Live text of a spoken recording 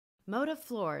Moda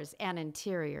floors and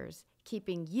interiors,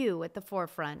 keeping you at the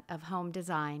forefront of home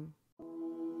design.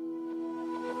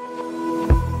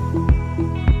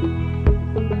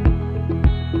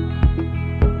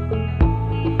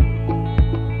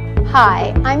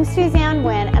 Hi, I'm Suzanne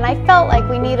Wynn, and I felt like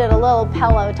we needed a little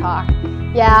pillow talk.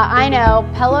 Yeah, I know,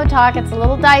 pillow talk, it's a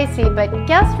little dicey, but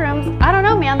guest rooms, I don't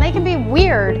know, man, they can be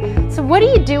weird. So what do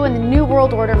you do in the New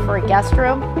World Order for a guest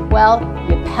room? Well,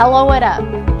 you pillow it up.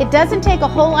 It doesn't take a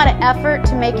whole lot of effort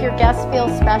to make your guests feel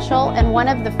special, and one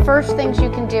of the first things you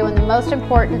can do, and the most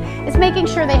important, is making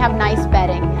sure they have nice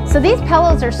bedding. So these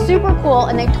pillows are super cool,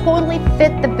 and they totally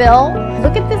fit the bill.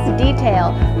 Look at this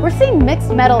detail. We're seeing mixed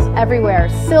metals everywhere: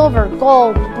 silver,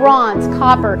 gold, bronze,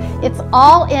 copper. It's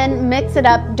all in, mix it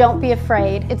up, don't be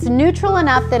afraid. It's neutral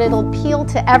enough that it'll appeal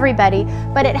to everybody,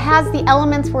 but it has the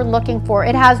elements we're looking for.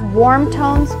 It has warm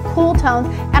tones, cool tones,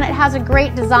 and it has a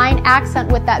great design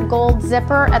accent with that gold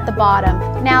zipper at the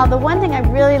bottom. Now, the one thing I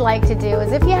really like to do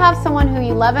is if you have someone who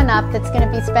you love enough that's going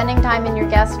to be spending time in your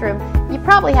guest room, you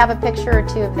probably have a picture or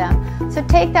two of them. So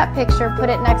take that picture, put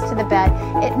it next to the bed.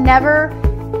 It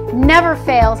never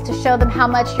fails to show them how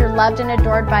much you're loved and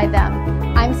adored by them.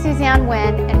 I'm Suzanne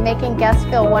Wynn, and making guests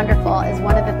feel wonderful is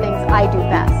one of the things I do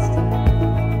best.